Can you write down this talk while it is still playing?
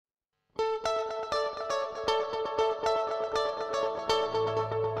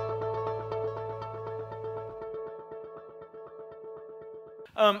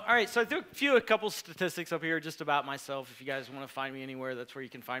All right, so I threw a couple statistics up here just about myself. If you guys want to find me anywhere, that's where you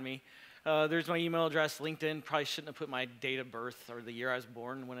can find me. There's my email address, LinkedIn. Probably shouldn't have put my date of birth or the year I was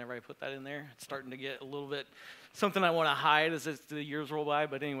born whenever I put that in there. It's starting to get a little bit something I want to hide as the years roll by.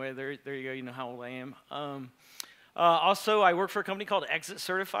 But anyway, there you go. You know how old I am. Also, I work for a company called Exit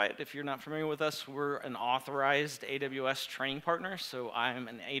Certified. If you're not familiar with us, we're an authorized AWS training partner. So I'm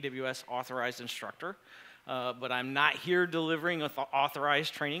an AWS authorized instructor. But I'm not here delivering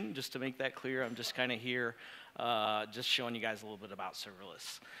authorized training, just to make that clear. I'm just kind of here just showing you guys a little bit about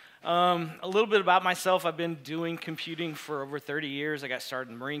serverless. A little bit about myself. I've been doing computing for over 30 years. I got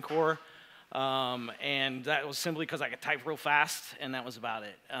started in the Marine Corps, and that was simply because I could type real fast, and that was about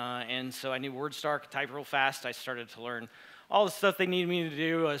it. And so I knew WordStar, could type real fast. I started to learn all the stuff they needed me to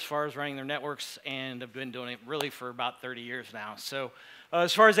do as far as running their networks, and I've been doing it really for about 30 years now. So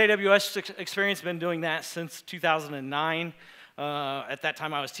as far as AWS experience, I've been doing that since 2009. At that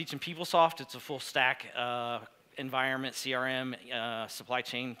time, I was teaching PeopleSoft. It's a full stack environment, CRM, supply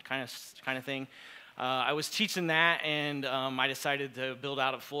chain kind of thing. I was teaching that, and I decided to build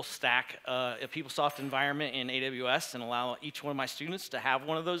out a full stack, a PeopleSoft environment in AWS and allow each one of my students to have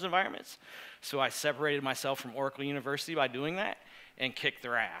one of those environments. So I separated myself from Oracle University by doing that and kicked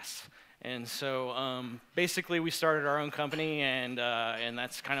their ass. And so basically we started our own company, and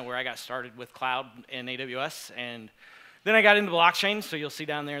that's kind of where I got started with cloud and AWS. And then I got into blockchain, so you'll see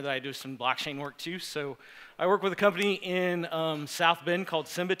down there that I do some blockchain work too. So I work with a company in South Bend called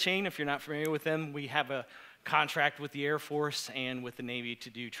SymbiChain. If you're not familiar with them, we have a contract with the Air Force and with the Navy to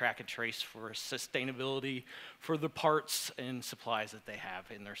do track and trace for sustainability for the parts and supplies that they have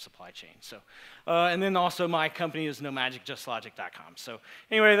in their supply chain. So, and then also my company is nomagicjustlogic.com. So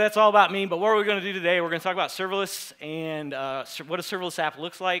anyway, that's all about me. But what are we going to do today? We're going to talk about serverless and what a serverless app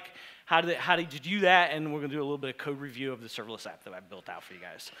looks like. How did you do that? And we're going to do a little bit of code review of the serverless app that I built out for you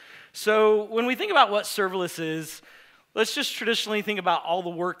guys. So when we think about what serverless is, let's just traditionally think about all the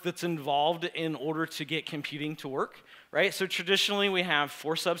work that's involved in order to get computing to work, right? So traditionally, we have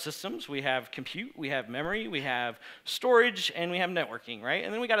 4 subsystems. We have compute, we have memory, we have storage, and we have networking, right?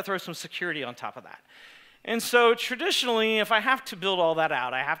 And then we got to throw some security on top of that. And so traditionally, if I have to build all that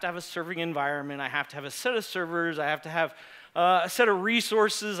out, I have to have a serving environment, I have to have a set of servers, I have to have a set of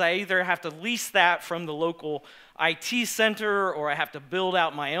resources. I either have to lease that from the local IT center, or I have to build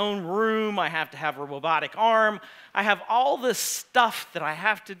out my own room. I have to have a robotic arm. I have all this stuff that I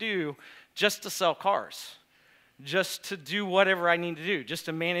have to do just to sell cars, just to do whatever I need to do, just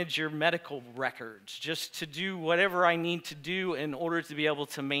to manage your medical records, just to do whatever I need to do in order to be able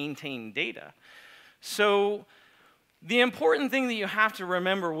to maintain data. So the important thing that you have to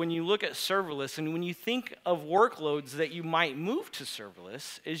remember when you look at serverless and when you think of workloads that you might move to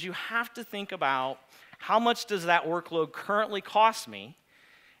serverless is you have to think about how much does that workload currently cost me,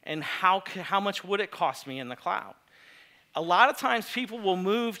 and how much would it cost me in the cloud? A lot of times people will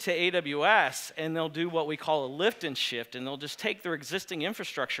move to AWS and they'll do what we call a lift and shift, and they'll just take their existing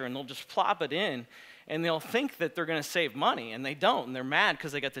infrastructure and they'll just plop it in, and they'll think that they're going to save money, and they don't, and they're mad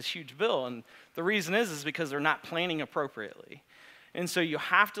because they got this huge bill, and the reason is because they're not planning appropriately. And so you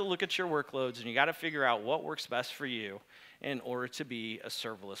have to look at your workloads, and you got to figure out what works best for you in order to be a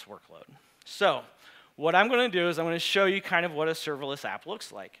serverless workload. So what I'm going to do is I'm going to show you kind of what a serverless app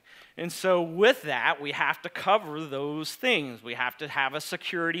looks like. And so with that, we have to cover those things. We have to have a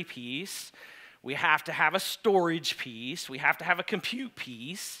security piece. We have to have a storage piece. We have to have a compute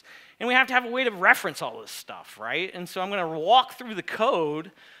piece. And we have to have a way to reference all this stuff, right? And so I'm going to walk through the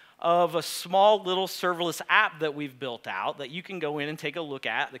code of a small little serverless app that we've built out that you can go in and take a look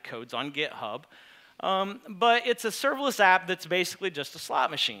at. The code's on GitHub. But it's a serverless app that's basically just a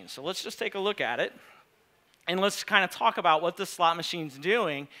slot machine. So let's just take a look at it. And let's kind of talk about what this slot machine's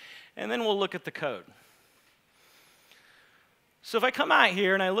doing, and then we'll look at the code. So if I come out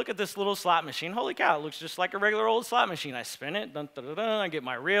here and I look at this little slot machine, holy cow, it looks just like a regular old slot machine. I spin it, dun, dun, dun, dun, I get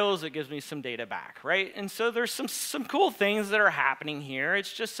my reels, it gives me some data back, right? And so there's some cool things that are happening here.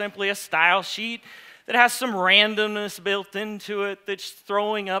 It's just simply a style sheet that has some randomness built into it that's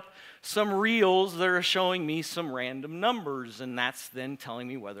throwing up some reels that are showing me some random numbers, and that's then telling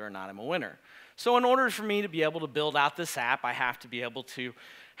me whether or not I'm a winner. So in order for me to be able to build out this app, I have to be able to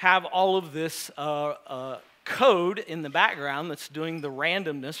have all of this code in the background that's doing the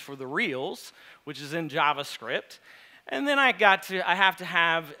randomness for the reels, which is in JavaScript. And then I have to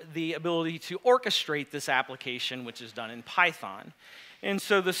have the ability to orchestrate this application, which is done in Python. And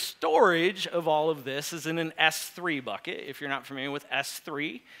so the storage of all of this is in an S3 bucket. If you're not familiar with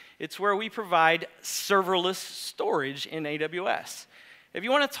S3, it's where we provide serverless storage in AWS. If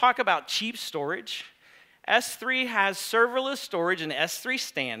you want to talk about cheap storage, S3 has serverless storage and S3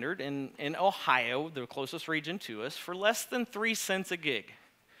 standard in Ohio, the closest region to us, for less than 3 cents a gig.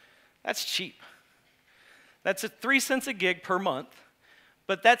 That's cheap. That's 3 cents a gig per month,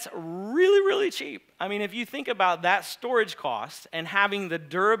 but that's really, really cheap. I mean, if you think about that storage cost and having the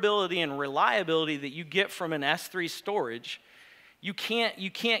durability and reliability that you get from an S3 storage, you can't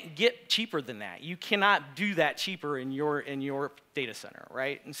get cheaper than that. You cannot do that cheaper in your data center,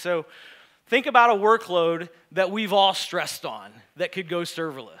 right? And so think about a workload that we've all stressed on that could go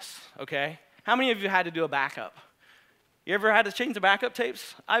serverless, okay? How many of you had to do a backup? You ever had to change the backup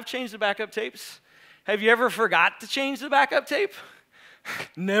tapes? I've changed the backup tapes. Have you ever forgot to change the backup tape?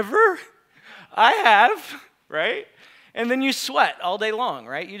 Never? I have, right? And then you sweat all day long,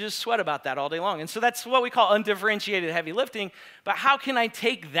 right? You just sweat about that all day long. And so that's what we call undifferentiated heavy lifting. But how can I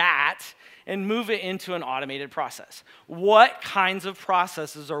take that and move it into an automated process? What kinds of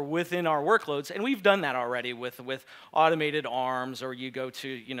processes are within our workloads? And we've done that already with automated arms, or you go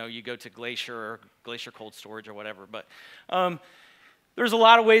to Glacier or Glacier Cold Storage or whatever. But there's a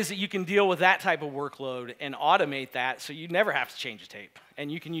lot of ways that you can deal with that type of workload and automate that so you never have to change a tape. And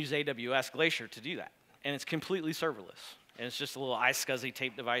you can use AWS Glacier to do that. And it's completely serverless. And it's just a little iSCSI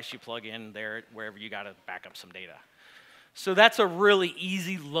tape device you plug in there wherever you got to back up some data. So that's a really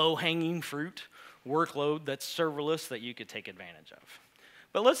easy, low-hanging fruit workload that's serverless that you could take advantage of.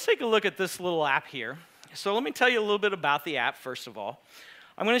 But let's take a look at this little app here. So let me tell you a little bit about the app, first of all.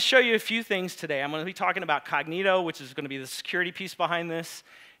 I'm going to show you a few things today. I'm going to be talking about Cognito, which is going to be the security piece behind this.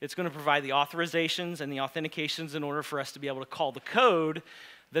 It's going to provide the authorizations and the authentications in order for us to be able to call the code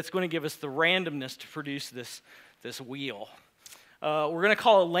that's going to give us the randomness to produce this wheel. We're going to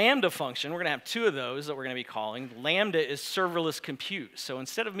call a Lambda function. We're going to have 2 of those that we're going to be calling. Lambda is serverless compute. So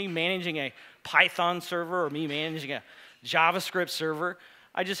instead of me managing a Python server or me managing a JavaScript server,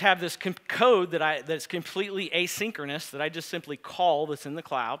 I just have this code that's completely asynchronous that I just simply call that's in the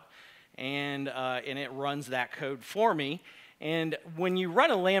cloud, and it runs that code for me. And when you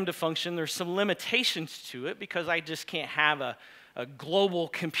run a Lambda function, there's some limitations to it because I just can't have a global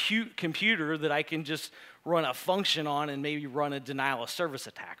computer that I can just run a function on and maybe run a denial of service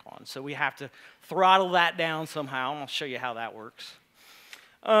attack on. So we have to throttle that down somehow, and I'll show you how that works.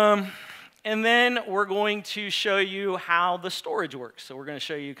 And then we're going to show you how the storage works. So we're going to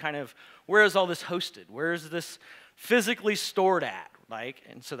show you kind of where is all this hosted? Where is this physically stored at?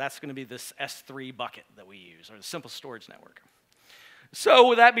 And so that's going to be this S3 bucket that we use, or the simple storage network. So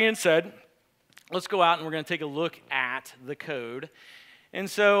with that being said, let's go out and we're going to take a look at the code. And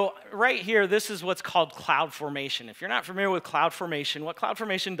so right here, this is what's called CloudFormation. If you're not familiar with CloudFormation, what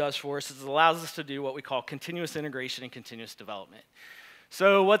CloudFormation does for us is it allows us to do what we call continuous integration and continuous development.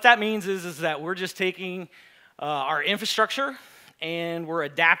 So what that means is that we're just taking our infrastructure and we're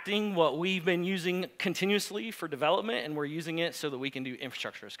adapting what we've been using continuously for development, and we're using it so that we can do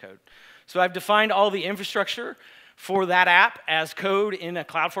infrastructure as code. So I've defined all the infrastructure for that app as code in a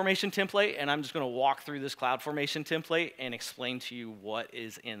CloudFormation template, and I'm just going to walk through this CloudFormation template and explain to you what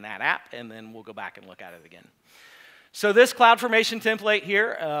is in that app, and then we'll go back and look at it again. So this CloudFormation template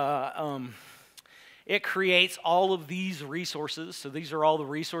here, it creates all of these resources. So these are all the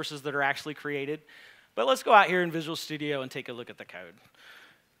resources that are actually created. But let's go out here in Visual Studio and take a look at the code.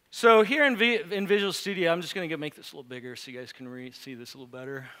 So here in Visual Studio, I'm just going to make this a little bigger so you guys can see this a little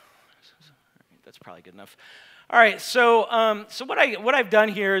better. That's probably good enough. All right, so what I've done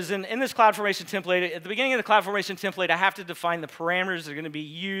here is in this CloudFormation template, at the beginning of the CloudFormation template, I have to define the parameters that are going to be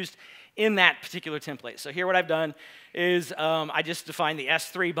used in that particular template. So here what I've done is I just defined the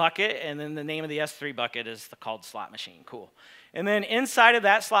S3 bucket, and then the name of the S3 bucket is called slot machine. Cool. And then inside of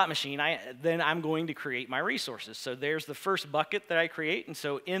that slot machine, I'm going to create my resources. So there's the first bucket that I create. And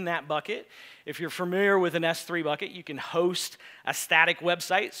so in that bucket, if you're familiar with an S3 bucket, you can host a static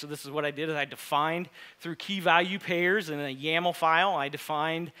website. So this is what I did, is I defined through key value pairs in a YAML file, I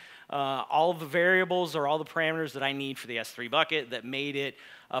defined all the variables or all the parameters that I need for the S3 bucket that made it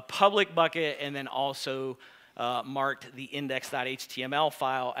a public bucket, and then also marked the index.html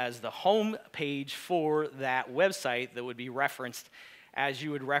file as the home page for that website that would be referenced as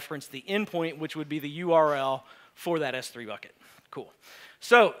you would reference the endpoint, which would be the URL for that S3 bucket. Cool.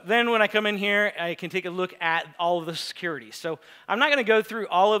 So then when I come in here, I can take a look at all of the security. So I'm not going to go through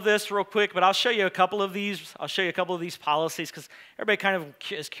all of this real quick, but I'll show you a couple of these. I'll show you a couple of these policies because everybody kind of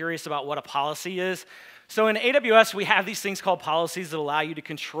is curious about what a policy is. So in AWS, we have these things called policies that allow you to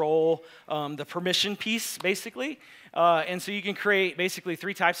control the permission piece, basically. And so you can create basically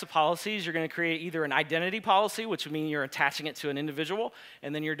 3 types of policies. You're going to create either an identity policy, which would mean you're attaching it to an individual,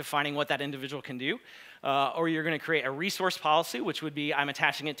 and then you're defining what that individual can do. Or you're going to create a resource policy, which would be I'm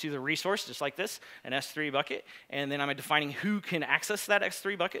attaching it to the resource, just like this, an S3 bucket, and then I'm defining who can access that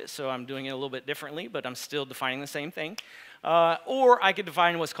S3 bucket. So I'm doing it a little bit differently, but I'm still defining the same thing. Or I could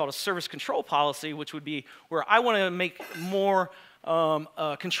define what's called a service control policy, which would be where I want to make more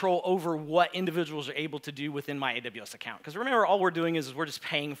control over what individuals are able to do within my AWS account. Because remember, all we're doing is we're just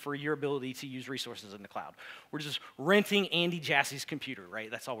paying for your ability to use resources in the cloud. We're just renting Andy Jassy's computer,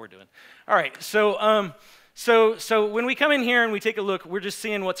 right? That's all we're doing. All right, so when we come in here and we take a look, we're just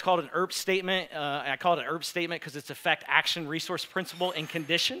seeing what's called an ERP statement. I call it an ERP statement because it's effect, action, resource, principle, and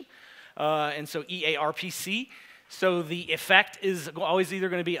condition. And so EARPC. So the effect is always either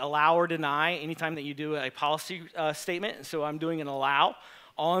going to be allow or deny anytime that you do a policy statement. So I'm doing an allow.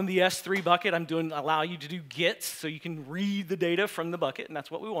 On the S3 bucket, I'm doing allow you to do gets, so you can read the data from the bucket, and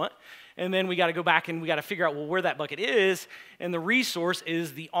that's what we want. And then we got to go back and we got to figure out, well, where that bucket is, and the resource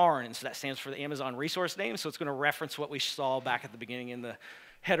is the ARN, and so that stands for the Amazon resource name, so it's going to reference what we saw back at the beginning in the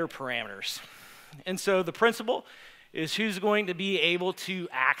header parameters. And so the principle is who's going to be able to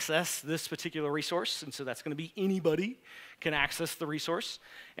access this particular resource, and so that's going to be anybody can access the resource.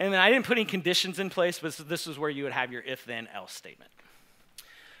 And then I didn't put any conditions in place, but this is where you would have your if, then, else statement.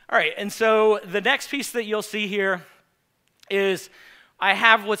 All right, and so the next piece that you'll see here is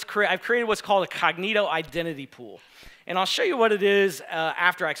I've created what's called a Cognito identity pool. And I'll show you what it is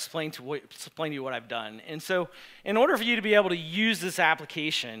after I explain to you what I've done. And so in order for you to be able to use this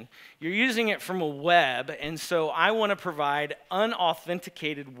application, you're using it from a web, and so I want to provide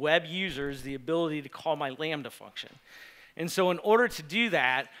unauthenticated web users the ability to call my Lambda function. And so in order to do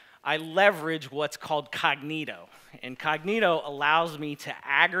that, I leverage what's called Cognito. And Cognito allows me to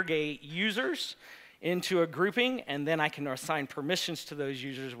aggregate users into a grouping, and then I can assign permissions to those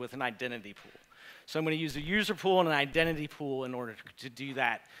users with an identity pool. So I'm going to use a user pool and an identity pool in order to do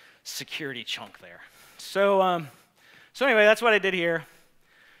that security chunk there. So anyway, that's what I did here.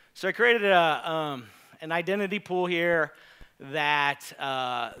 So I created an identity pool here that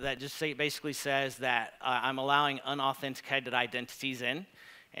just basically says that I'm allowing unauthenticated identities in.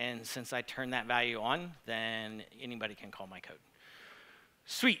 And since I turned that value on, then anybody can call my code.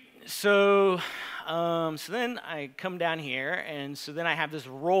 Sweet. So then I come down here, and so then I have this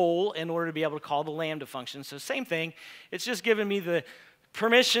role in order to be able to call the Lambda function. So same thing. It's just giving me the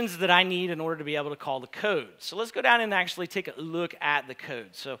permissions that I need in order to be able to call the code. So let's go down and actually take a look at the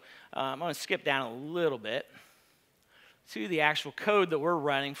code. So I'm going to skip down a little bit to the actual code that we're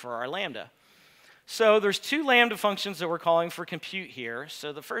running for our Lambda. So there's two Lambda functions that we're calling for compute here.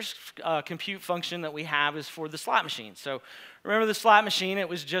 So the first compute function that we have is for the slot machine. So remember the slot machine, it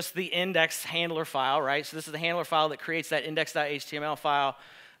was just the index handler file, right? So this is the handler file that creates that index.html file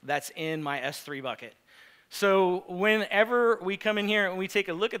that's in my S3 bucket. So whenever we come in here and we take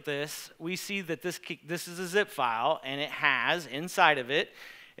a look at this, we see that this is a zip file, and it has inside of it,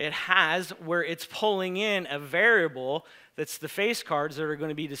 it has where it's pulling in a variable that's the face cards that are going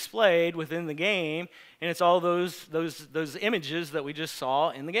to be displayed within the game, and it's all those images that we just saw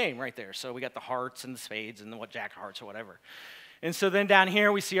in the game right there. So we got the hearts and the spades and the jack of hearts or whatever. And so then down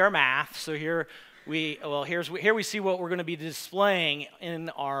here we see our math. So here we see what we're going to be displaying in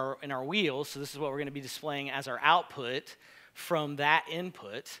our wheels. So this is what we're going to be displaying as our output from that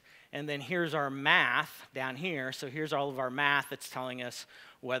input. And then here's our math down here. So here's all of our math that's telling us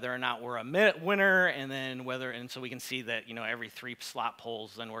whether or not we're a winner, and so we can see that, you know, every 3 slot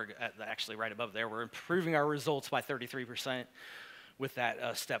pulls, then we're actually right above there. We're improving our results by 33% with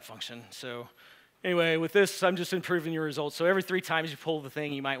that step function. So anyway, with this, I'm just improving your results. So every 3 times you pull the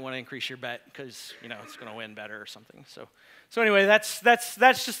thing, you might want to increase your bet because, you know, it's going to win better or something. So anyway, that's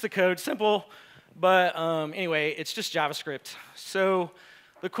just the code, simple, but anyway, it's just JavaScript. So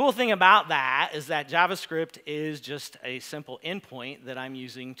the cool thing about that is that JavaScript is just a simple endpoint that I'm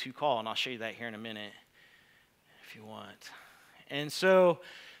using to call, and I'll show you that here in a minute if you want. And so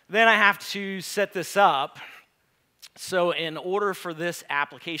then I have to set this up. So in order for this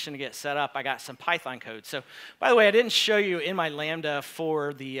application to get set up, I got some Python code. So by the way, I didn't show you in my Lambda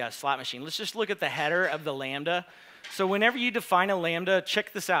for the slot machine. Let's just look at the header of the Lambda. So whenever you define a Lambda,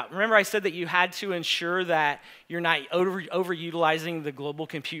 check this out. Remember I said that you had to ensure that you're not overutilizing the global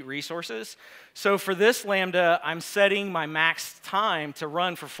compute resources? So for this Lambda, I'm setting my max time to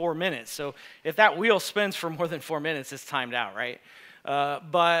run for 4 minutes. So if that wheel spins for more than 4 minutes, it's timed out, right?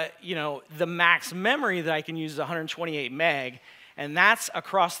 But you know, the max memory that I can use is 128 meg, and that's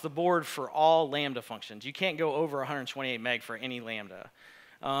across the board for all Lambda functions. You can't go over 128 meg for any Lambda.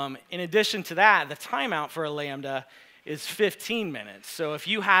 In addition to that, the timeout for a Lambda is 15 minutes. So if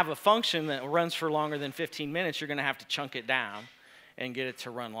you have a function that runs for longer than 15 minutes, you're going to have to chunk it down and get it to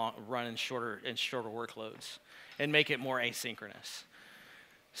run in shorter workloads and make it more asynchronous.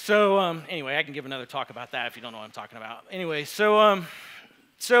 So anyway, I can give another talk about that if you don't know what I'm talking about. Anyway, so what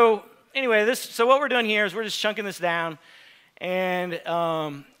we're doing here is we're just chunking this down, and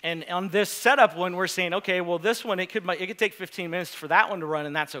on this setup one, we're saying, okay, well this one it could take 15 minutes for that one to run,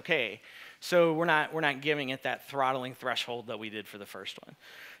 and that's okay. So we're not giving it that throttling threshold that we did for the first one.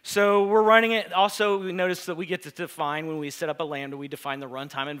 So we're running it. Also, we notice that we get to define, when we set up a Lambda, we define the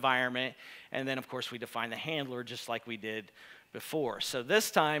runtime environment, and then of course we define the handler just like we did before. So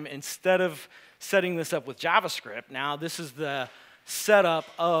this time, instead of setting this up with JavaScript, now this is the setup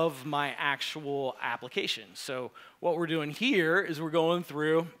of my actual application. So what we're doing here is we're going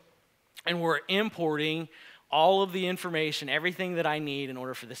through and we're importing all of the information, everything that I need in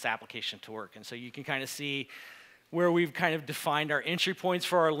order for this application to work. And so you can kind of see where we've kind of defined our entry points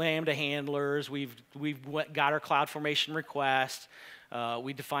for our Lambda handlers. We've got our CloudFormation request.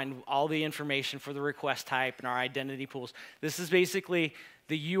 We defined all the information for the request type and our identity pools. This is basically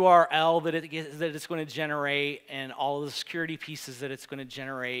the URL that it's going to generate and all of the security pieces that it's going to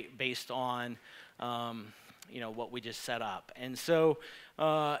generate based on what we just set up. And so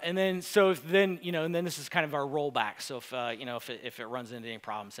then this is kind of our rollback. So if it runs into any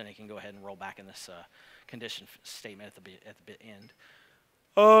problems, then it can go ahead and roll back in this condition statement at the end.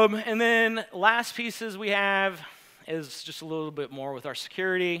 And then last pieces we have is just a little bit more with our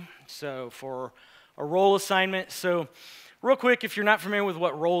security. So for a role assignment, so real quick, if you're not familiar with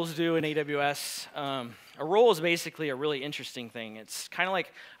what roles do in AWS, a role is basically a really interesting thing. It's kind of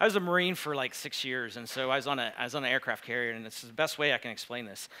like, I was a Marine for like 6 years, and so I was on an aircraft carrier, and it's the best way I can explain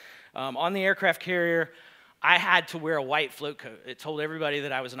this. On the aircraft carrier, I had to wear a white float coat. It told everybody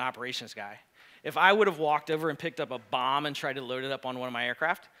that I was an operations guy. If I would have walked over and picked up a bomb and tried to load it up on one of my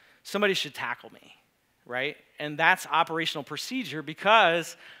aircraft, somebody should tackle me, right? And that's operational procedure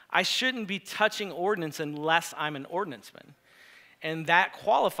because I shouldn't be touching ordnance unless I'm an ordnanceman. And that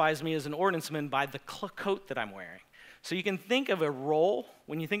qualifies me as an ordnanceman by the coat that I'm wearing. So you can think of a role,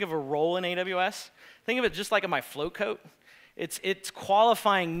 when you think of a role in AWS, think of it just like my float coat. It's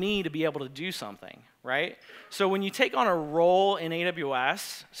qualifying me to be able to do something, right? So when you take on a role in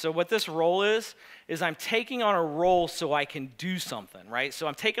AWS, so what this role is I'm taking on a role so I can do something, right? So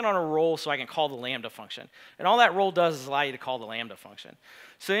I'm taking on a role so I can call the Lambda function. And all that role does is allow you to call the Lambda function.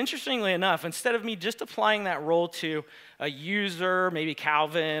 So interestingly enough, instead of me just applying that role to a user, maybe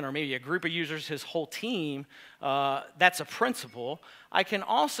Calvin, or maybe a group of users, his whole team, that's a principal, I can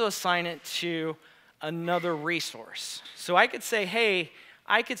also assign it to another resource. So I could say, hey,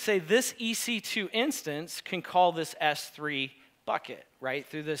 this EC2 instance can call this S3 bucket, right,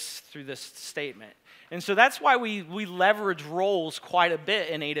 through this statement. And so that's why we leverage roles quite a bit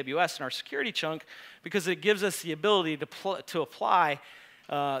in AWS in our security chunk, because it gives us the ability to apply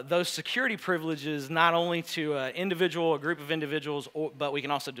those security privileges not only to an individual, a group of individuals, but we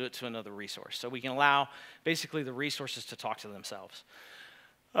can also do it to another resource. So we can allow basically the resources to talk to themselves.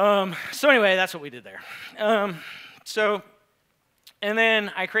 So anyway, that's what we did there. And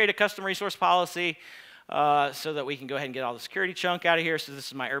then I create a custom resource policy so that we can go ahead and get all the security chunk out of here. So this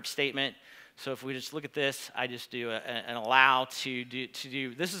is my ERP statement. So if we just look at this, I just do an allow to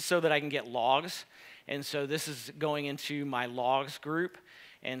do, this is so that I can get logs. And so this is going into my logs group.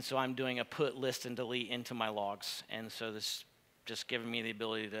 And so I'm doing a put, list, and delete into my logs. And so this is just giving me the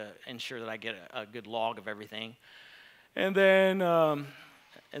ability to ensure that I get a good log of everything. And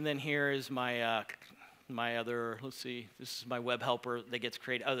then here is my my other, let's see, this is my web helper that gets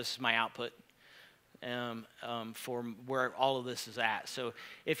created. Oh, this is my output for where all of this is at. So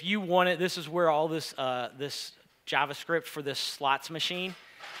if you want it, this is where all this this JavaScript for this slots machine,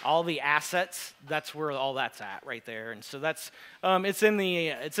 all the assets, that's where all that's at right there. And so that's it's in the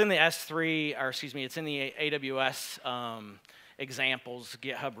S3, or excuse me, it's in the AWS examples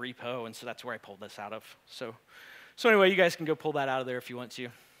GitHub repo, and so that's where I pulled this out of. So anyway, you guys can go pull that out of there if you want to.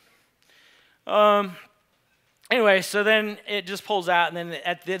 Anyway, so then it just pulls out, and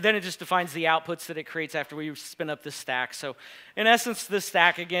then it just defines the outputs that it creates after we spin up this stack. So in essence, this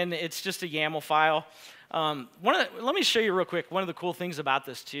stack, again, it's just a YAML file. Let me show you real quick. One of the cool things about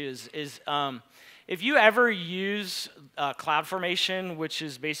this, too, is if you ever use CloudFormation, which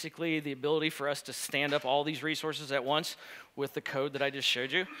is basically the ability for us to stand up all these resources at once with the code that I just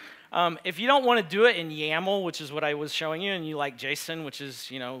showed you, if you don't want to do it in YAML, which is what I was showing you, and you like JSON, which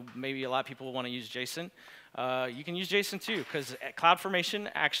is, maybe a lot of people want to use JSON, you can use JSON too, because CloudFormation,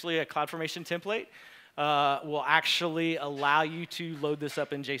 actually a CloudFormation template, will actually allow you to load this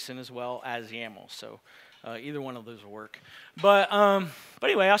up in JSON as well as YAML. So either one of those will work. But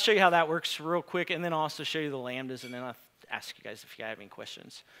anyway, I'll show you how that works real quick, and then I'll also show you the lambdas, and then ask you guys if you have any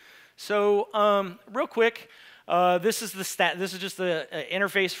questions. So real quick, this is just the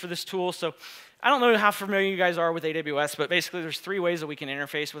interface for this tool. So I don't know how familiar you guys are with AWS, but basically there's 3 ways that we can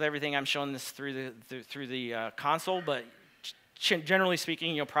interface with everything. I'm showing this through the console, but generally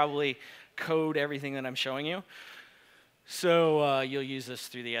speaking, you'll probably code everything that I'm showing you. So you'll use this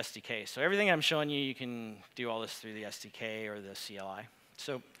through the SDK. So everything I'm showing you, you can do all this through the SDK or the CLI.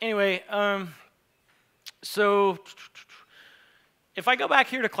 So anyway, so if I go back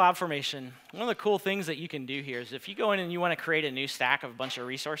here to CloudFormation, one of the cool things that you can do here is if you go in and you want to create a new stack of a bunch of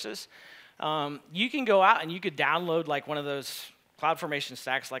resources, you can go out and you could download like one of those CloudFormation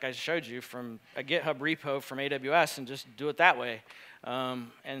stacks like I showed you from a GitHub repo from AWS and just do it that way.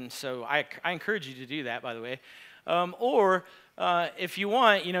 And so I encourage you to do that, by the way. Or if you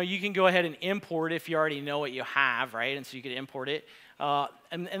want, you can go ahead and import if you already know what you have, right? And so you could import it.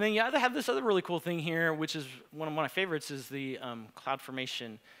 And then you have this other really cool thing here, which is one of my favorites, is the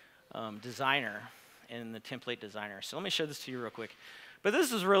CloudFormation designer and the template designer. So let me show this to you real quick. But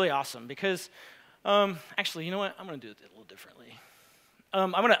this is really awesome because, actually, you know what? I'm going to do it a little differently.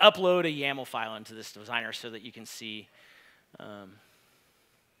 I'm going to upload a YAML file into this designer so that you can see.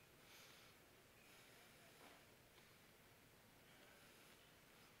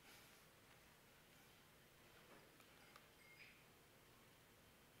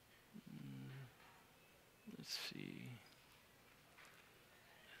 Let's see.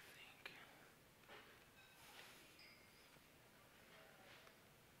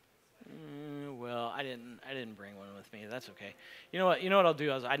 Well, I didn't bring one with me. That's okay. You know what I'll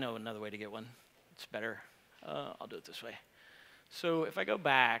do is I know another way to get one. It's better. I'll do it this way. So if I go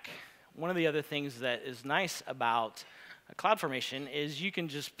back, one of the other things that is nice about CloudFormation is you can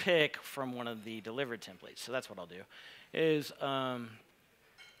just pick from one of the delivered templates. So that's what I'll do. Is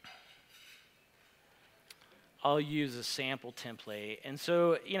I'll use a sample template. And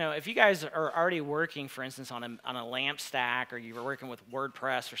so, if you guys are already working, for instance, on a LAMP stack, or you were working with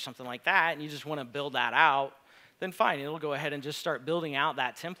WordPress or something like that, and you just want to build that out, then fine, it'll go ahead and just start building out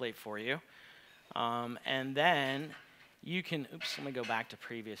that template for you. And then you can, let me go back to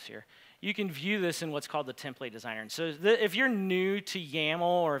previous here. You can view this in what's called the template designer. And so if you're new to YAML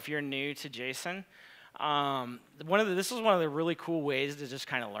or if you're new to JSON, this is one of the really cool ways to just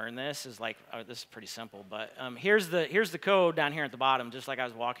kind of learn this. Is like, this is pretty simple, but here's the code down here at the bottom, just like I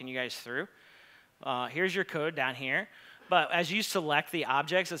was walking you guys through. Here's your code down here. But as you select the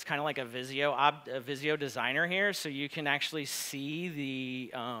objects, it's kind of like a Visio designer here, so you can actually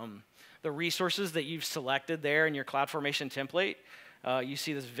see the resources that you've selected there in your CloudFormation template. You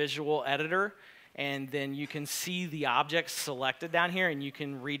see this visual editor. And then you can see the objects selected down here, and you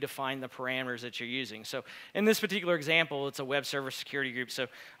can redefine the parameters that you're using. So in this particular example, it's a web server security group. So I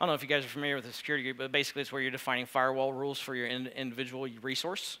don't know if you guys are familiar with a security group, but basically it's where you're defining firewall rules for your individual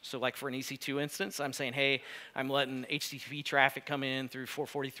resource. So like for an EC2 instance, I'm saying, hey, I'm letting HTTP traffic come in through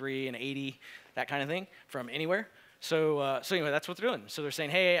 443 and 80, that kind of thing, from anywhere. So anyway, that's what they're doing. So they're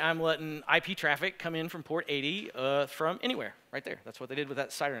saying, hey, I'm letting IP traffic come in from port 80 from anywhere, right there. That's what they did with that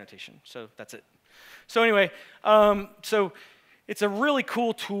CIDR notation. So that's it. So anyway, so it's a really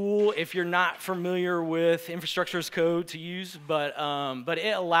cool tool if you're not familiar with infrastructure as code to use, but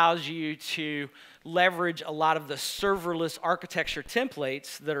it allows you to leverage a lot of the serverless architecture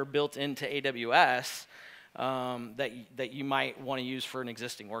templates that are built into AWS that you might want to use for an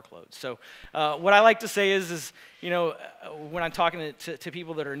existing workload. So what I like to say is when I'm talking to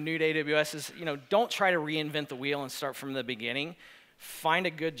people that are new to AWS is, don't try to reinvent the wheel and start from the beginning. Find a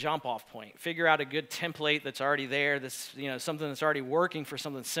good jump-off point. Figure out a good template that's already there, that's something that's already working for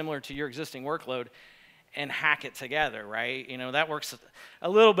something similar to your existing workload, and hack it together, right? That works a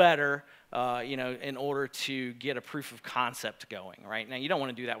little better, in order to get a proof of concept going, right? Now, you don't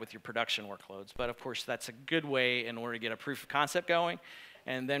want to do that with your production workloads, but of course, that's a good way in order to get a proof of concept going,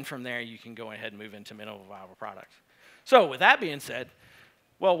 and then from there, you can go ahead and move into minimum viable product. So with that being said,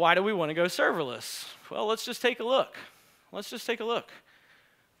 well, why do we want to go serverless? Well, let's just take a look. Let's just take a look.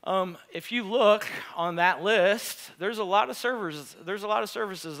 If you look on that list, there's a lot of servers. There's a lot of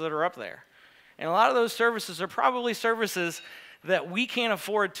services that are up there, and a lot of those services are probably services that we can't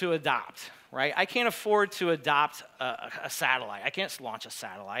afford to adopt, right? I can't afford to adopt a satellite. I can't launch a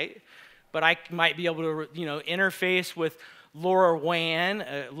satellite, but I might be able to, interface with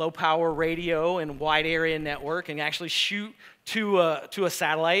LoRaWAN, low power radio and wide area network, and actually shoot to a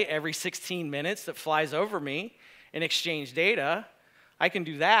satellite every 16 minutes that flies over me and exchange data. I can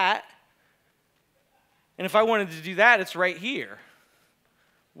do that. And if I wanted to do that, it's right here.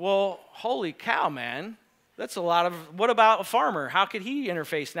 Well, holy cow, man. That's a lot of, what about a farmer? How could he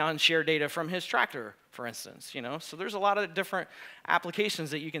interface now and share data from his tractor, for instance? So there's a lot of different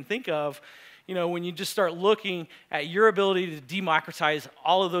applications that you can think of, when you just start looking at your ability to democratize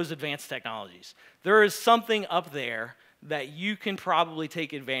all of those advanced technologies. There is something up there that you can probably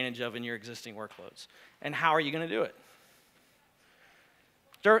take advantage of in your existing workloads. And how are you going to do it?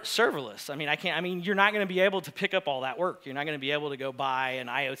 Serverless. You're not going to be able to pick up all that work. You're not going to be able to go buy an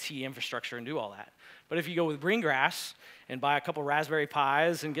IoT infrastructure and do all that. But if you go with Greengrass and buy a couple Raspberry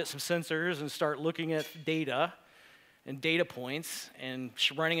Pis and get some sensors and start looking at data and data points and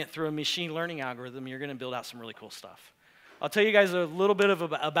running it through a machine learning algorithm, you're going to build out some really cool stuff. I'll tell you guys a little bit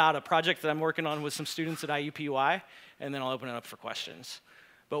about a project that I'm working on with some students at IUPUI, and then I'll open it up for questions.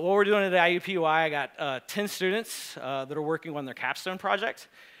 But what we're doing at IUPUI, I got 10 students that are working on their capstone project,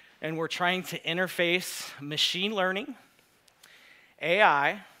 and we're trying to interface machine learning,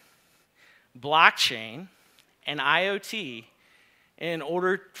 AI, blockchain, and IoT in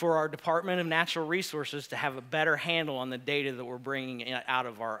order for our Department of Natural Resources to have a better handle on the data that we're bringing out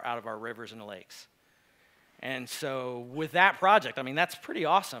of our rivers and lakes. And so with that project, that's pretty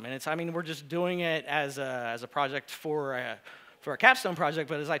awesome. And we're just doing it as a project for a capstone project,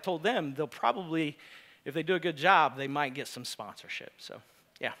 but as I told them, they'll probably, if they do a good job, they might get some sponsorship. So,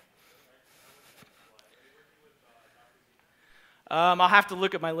 yeah. I'll have to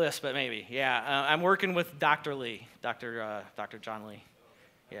look at my list, but maybe, yeah. I'm working with Dr. Lee, Dr. John Lee.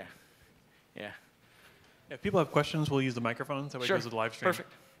 Yeah, yeah. If people have questions, we'll use the microphones. That way it goes to the live stream.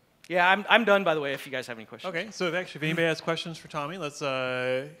 Perfect. Yeah, I'm done, by the way, if you guys have any questions. Okay, so if anybody has questions for Tommy, let's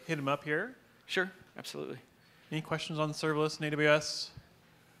hit him up here. Sure, absolutely. Any questions on serverless and AWS?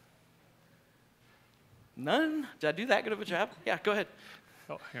 None? Did I do that good of a job? Yeah, go ahead.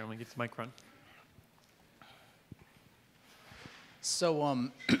 Oh, here, let me get the mic run.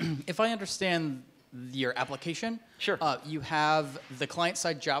 So if I understand your application, sure. You have the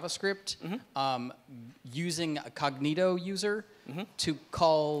client-side JavaScript using a Cognito user to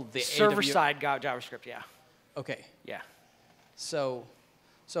call the server-side JavaScript, yeah. Okay. Yeah. So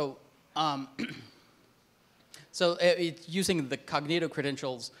it's using the Cognito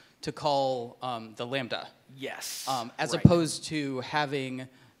credentials to call the Lambda. Yes. As opposed to having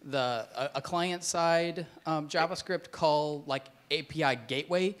a client-side JavaScript call like API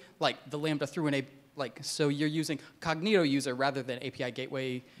gateway, like the Lambda through an so you're using Cognito user rather than API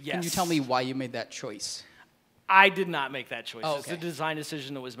gateway. Yes. Can you tell me why you made that choice? I did not make that choice. Oh, It's a design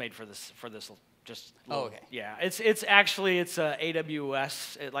decision that was made for this. Just okay. Yeah, it's actually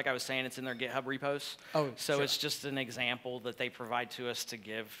AWS. Like I was saying, it's in their GitHub repos. Oh, so sure. it's just an example that they provide to us to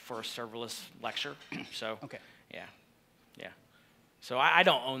give for a serverless lecture. So okay. Yeah. So I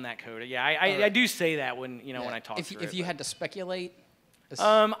don't own that code. Yeah, I do say that when when I talk. If you had to speculate.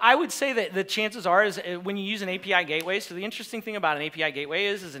 I would say that the chances are is when you use an API gateway. So the interesting thing about an API gateway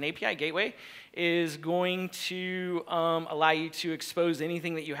is an API gateway is going to allow you to expose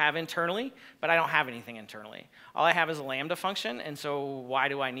anything that you have internally, but I don't have anything internally. All I have is a Lambda function, and so why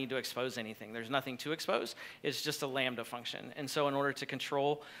do I need to expose anything? There's nothing to expose. It's just a Lambda function. And so in order to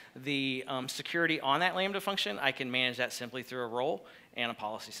control the security on that Lambda function, I can manage that simply through a role and a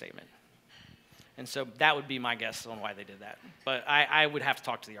policy statement. And so that would be my guess on why they did that. But I would have to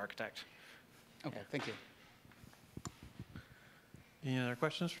talk to the architect. Okay, thank you. Any other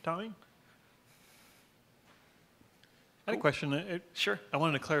questions for Tommy? I had a question. Sure. I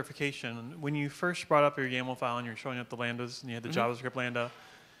wanted a clarification. When you first brought up your YAML file and you were showing up the lambdas and you had the JavaScript lambda,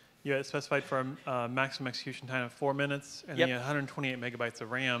 you had specified for a maximum execution time of 4 minutes and then you had 128 megabytes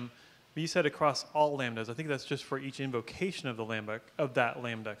of RAM. But you said across all lambdas. I think that's just for each invocation of that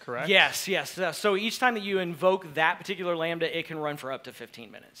lambda, correct? Yes. So each time that you invoke that particular lambda, it can run for up to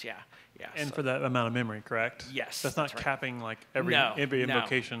 15 minutes. Yeah. And for that amount of memory, correct? Yes. That's not capping like every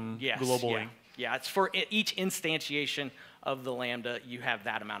invocation globally. Yeah, it's for each instantiation of the Lambda, you have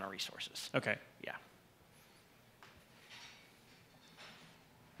that amount of resources. Okay. Yeah.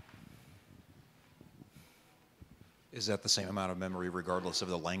 Is that the same amount of memory regardless of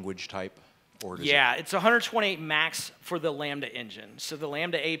the language type? Or does it's 128 max for the Lambda engine. So the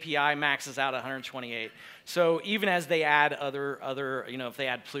Lambda API maxes out 128. So even as they add other if they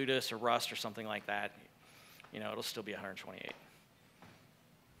add Plutus or Rust or something like that, it'll still be 128.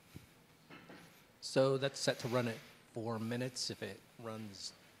 So that's set to run at 4 minutes. If it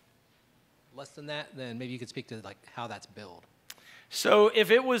runs less than that, then maybe you could speak to how that's billed. So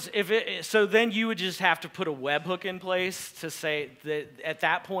so then you would just have to put a webhook in place to say that at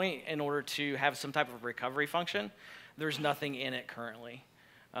that point, in order to have some type of recovery function, there's nothing in it currently.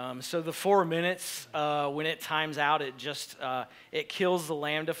 So the 4 minutes, when it times out, it kills the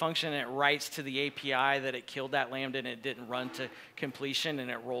Lambda function and it writes to the API that it killed that Lambda and it didn't run to completion and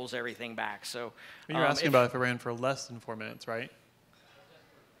it rolls everything back. So you're asking about if it ran for less than 4 minutes, right?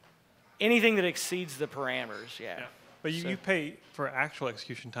 Anything that exceeds the parameters, yeah. But you pay for actual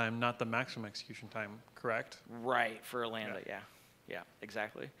execution time, not the maximum execution time, correct? Right, for a Lambda, yeah. Yeah,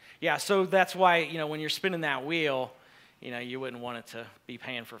 exactly. Yeah, so that's why, when you're spinning that wheel, you wouldn't want it to be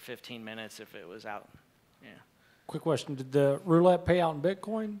paying for 15 minutes if it was out. Yeah. Quick question, did the roulette pay out in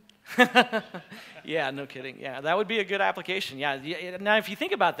Bitcoin? Yeah, no kidding. Yeah, that would be a good application. Yeah. Now, if you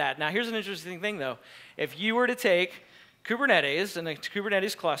think about that, now here's an interesting thing, though. If you were to take Kubernetes and a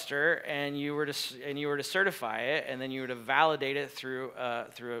Kubernetes cluster, and you were to certify it, and then you were to validate it through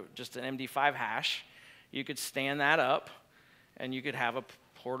just an MD5 hash, you could stand that up, and you could have a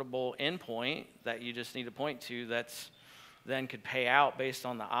portable endpoint that you just need to point to that's then could pay out based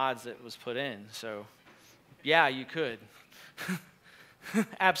on the odds that was put in. So, yeah, you could.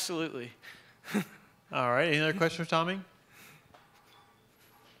 Absolutely. All right. Any other questions for Tommy?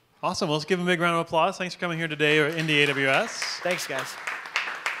 Awesome. Well, let's give him a big round of applause. Thanks for coming here today at IndyAWS. Thanks, guys.